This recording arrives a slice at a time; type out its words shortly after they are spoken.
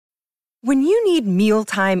When you need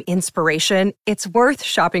mealtime inspiration, it's worth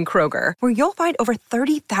shopping Kroger, where you'll find over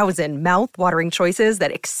 30,000 mouth-watering choices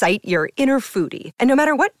that excite your inner foodie. And no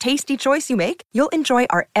matter what tasty choice you make, you'll enjoy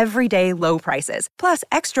our everyday low prices, plus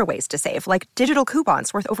extra ways to save, like digital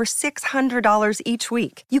coupons worth over $600 each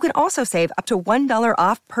week. You can also save up to $1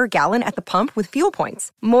 off per gallon at the pump with fuel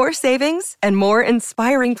points. More savings and more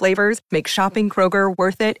inspiring flavors make shopping Kroger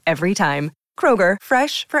worth it every time. Kroger,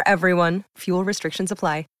 fresh for everyone. Fuel restrictions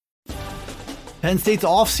apply. Penn State's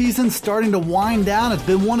offseason starting to wind down. It's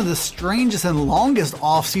been one of the strangest and longest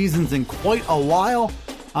offseasons in quite a while.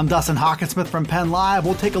 I'm Dustin Hockensmith from Penn Live.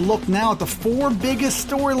 We'll take a look now at the 4 biggest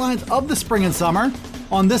storylines of the spring and summer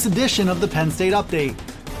on this edition of the Penn State Update.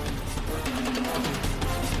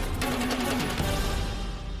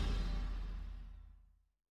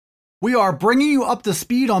 We are bringing you up to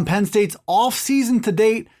speed on Penn State's offseason to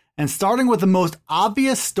date, and starting with the most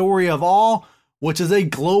obvious story of all, which is a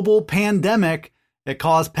global pandemic. It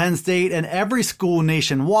caused Penn State and every school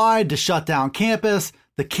nationwide to shut down campus,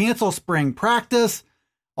 to cancel spring practice.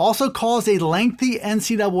 Also caused a lengthy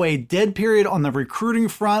NCAA dead period on the recruiting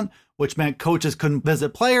front, which meant coaches couldn't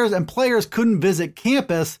visit players and players couldn't visit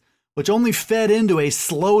campus, which only fed into a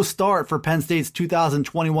slow start for Penn State's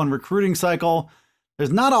 2021 recruiting cycle.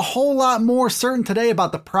 There's not a whole lot more certain today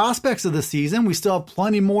about the prospects of the season. We still have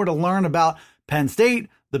plenty more to learn about Penn State,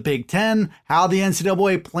 the Big Ten, how the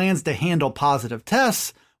NCAA plans to handle positive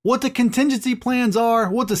tests, what the contingency plans are,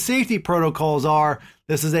 what the safety protocols are.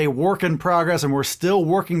 This is a work in progress, and we're still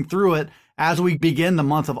working through it as we begin the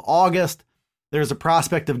month of August. There's a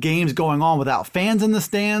prospect of games going on without fans in the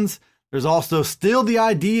stands. There's also still the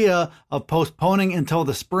idea of postponing until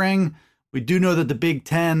the spring. We do know that the Big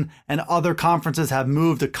Ten and other conferences have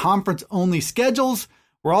moved to conference-only schedules.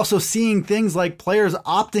 We're also seeing things like players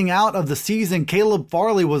opting out of the season. Caleb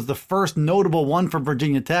Farley was the first notable one from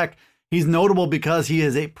Virginia Tech. He's notable because he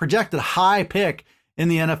is a projected high pick in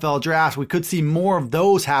the NFL draft. We could see more of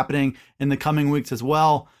those happening in the coming weeks as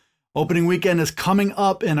well. Opening weekend is coming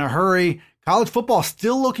up in a hurry. College football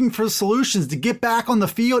still looking for solutions to get back on the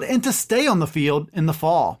field and to stay on the field in the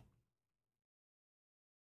fall.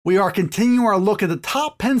 We are continuing our look at the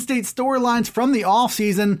top Penn State storylines from the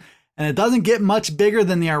offseason, and it doesn't get much bigger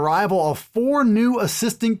than the arrival of 4 new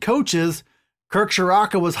assistant coaches. Kirk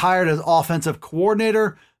Ciarrocca was hired as offensive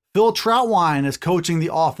coordinator. Phil Trautwein is coaching the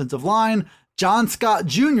offensive line. John Scott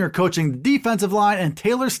Jr. coaching the defensive line. And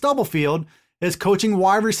Taylor Stubblefield is coaching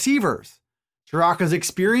wide receivers. Ciarrocca's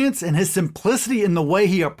experience and his simplicity in the way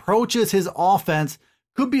he approaches his offense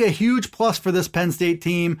could be a huge plus for this Penn State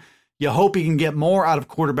team. You hope he can get more out of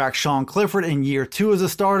quarterback Sean Clifford in year 2 as a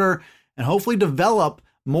starter and hopefully develop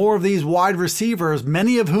more of these wide receivers,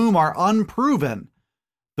 many of whom are unproven.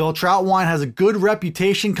 Phil Trautwein has a good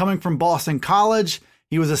reputation coming from Boston College.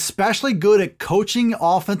 He was especially good at coaching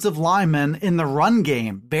offensive linemen in the run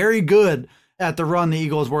game. Very good at the run the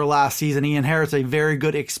Eagles were last season. He inherits a very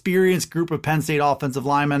good experienced group of Penn State offensive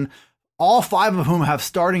linemen, all 5 of whom have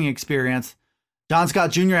starting experience. John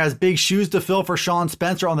Scott Jr. has big shoes to fill for Sean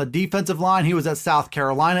Spencer on the defensive line. He was at South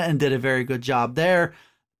Carolina and did a very good job there.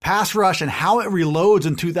 Pass rush and how it reloads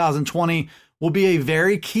in 2020 will be a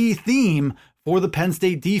very key theme for the Penn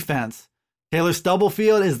State defense. Taylor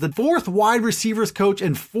Stubblefield is the 4th wide receivers coach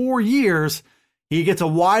in 4 years. He gets a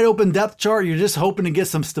wide open depth chart. You're just hoping to get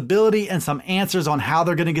some stability and some answers on how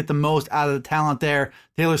they're going to get the most out of the talent there.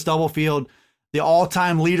 Taylor Stubblefield, the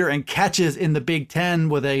all-time leader in catches in the Big Ten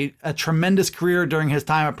with a tremendous career during his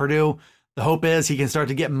time at Purdue. The hope is he can start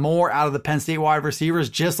to get more out of the Penn State wide receivers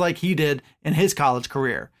just like he did in his college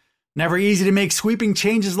career. Never easy to make sweeping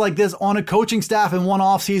changes like this on a coaching staff in one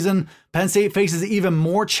offseason. Penn State faces even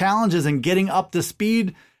more challenges in getting up to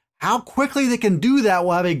speed. How quickly they can do that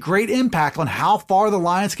will have a great impact on how far the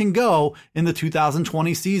Lions can go in the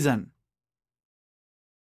 2020 season.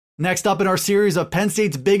 Next up in our series of Penn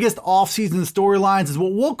State's biggest offseason storylines is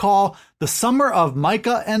what we'll call the summer of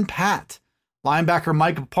Micah and Pat. Linebacker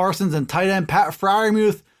Micah Parsons and tight end Pat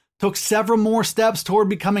Freiermuth took several more steps toward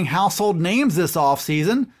becoming household names this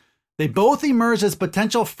offseason. They both emerged as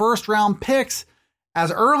potential first-round picks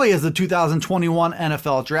as early as the 2021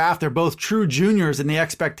 NFL Draft. They're both true juniors, and the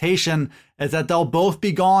expectation is that they'll both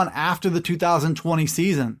be gone after the 2020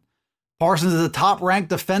 season. Parsons is a top-ranked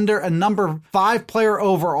defender and number 5 player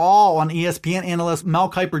overall on ESPN analyst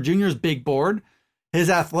Mel Kiper Jr.'s big board. His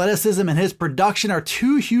athleticism and his production are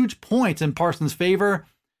 2 huge points in Parsons' favor.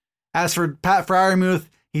 As for Pat Freiermuth,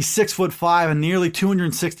 he's 6'5" and nearly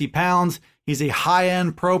 260 pounds. He's a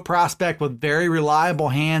high-end pro prospect with very reliable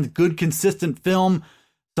hands, good consistent film,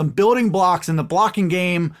 some building blocks in the blocking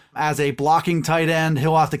game as a blocking tight end.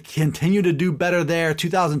 He'll have to continue to do better there.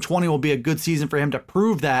 2020 will be a good season for him to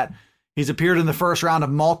prove that. He's appeared in the first round of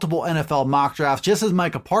multiple NFL mock drafts, just as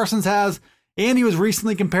Micah Parsons has, and he was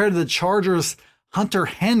recently compared to the Chargers' Hunter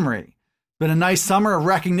Henry. Been a nice summer of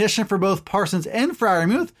recognition for both Parsons and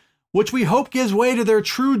Freiermuth, which we hope gives way to their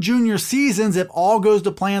true junior seasons if all goes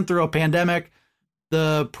to plan through a pandemic.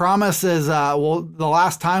 The promise is, the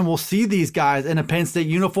last time we'll see these guys in a Penn State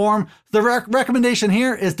uniform. The recommendation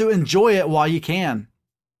here is to enjoy it while you can.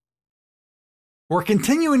 We're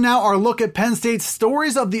continuing now our look at Penn State's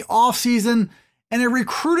stories of the offseason, and a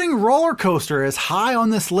recruiting roller coaster is high on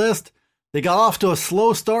this list. They got off to a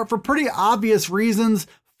slow start for pretty obvious reasons.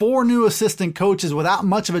 4 new assistant coaches without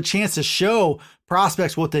much of a chance to show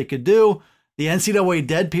prospects what they could do. The NCAA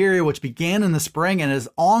dead period, which began in the spring and is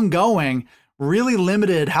ongoing, really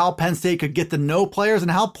limited how Penn State could get to know players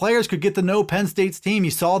and how players could get to know Penn State's team.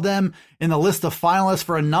 You saw them in the list of finalists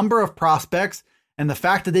for a number of prospects, and the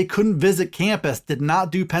fact that they couldn't visit campus did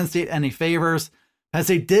not do Penn State any favors. Penn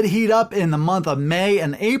State did heat up in the month of May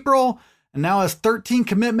and April, and now has 13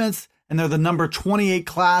 commitments, and they're the number 28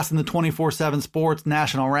 class in the 24/7 Sports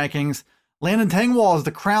national rankings. Landon Tengwall is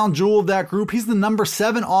the crown jewel of that group. He's the number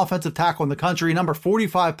 7 offensive tackle in the country, number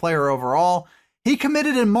 45 player overall. He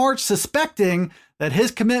committed in March, suspecting that his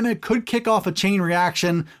commitment could kick off a chain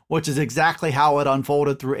reaction, which is exactly how it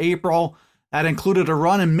unfolded through April. That included a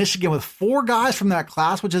run in Michigan with 4 guys from that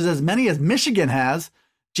class, which is as many as Michigan has.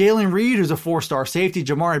 Jalen Reed, who's a 4-star safety,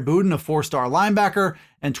 Jamari Buden, a 4-star linebacker,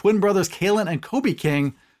 and twin brothers Kalen and Kobe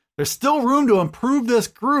King. There's still room to improve this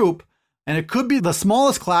group, and it could be the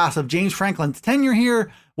smallest class of James Franklin's tenure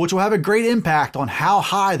here, which will have a great impact on how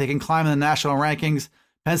high they can climb in the national rankings.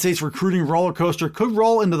 Penn State's recruiting roller coaster could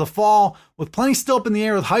roll into the fall, with plenty still up in the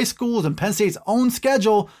air with high schools and Penn State's own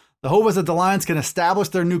schedule. The hope is that the Lions can establish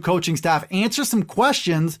their new coaching staff, answer some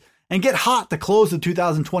questions, and get hot to close the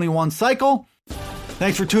 2021 cycle.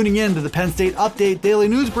 Thanks for tuning in to the Penn State Update Daily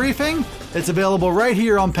News Briefing. It's available right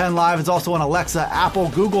here on Penn Live. It's also on Alexa, Apple,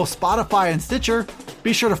 Google, Spotify, and Stitcher.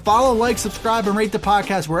 Be sure to follow, like, subscribe, and rate the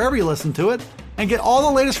podcast wherever you listen to it. And get all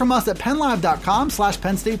the latest from us at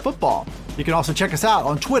PennLive.com/Penn State Football. You can also check us out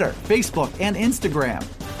on Twitter, Facebook, and Instagram.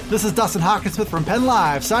 This is Dustin Hawkinsmith from Penn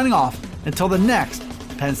Live signing off until the next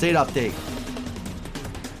Penn State Update.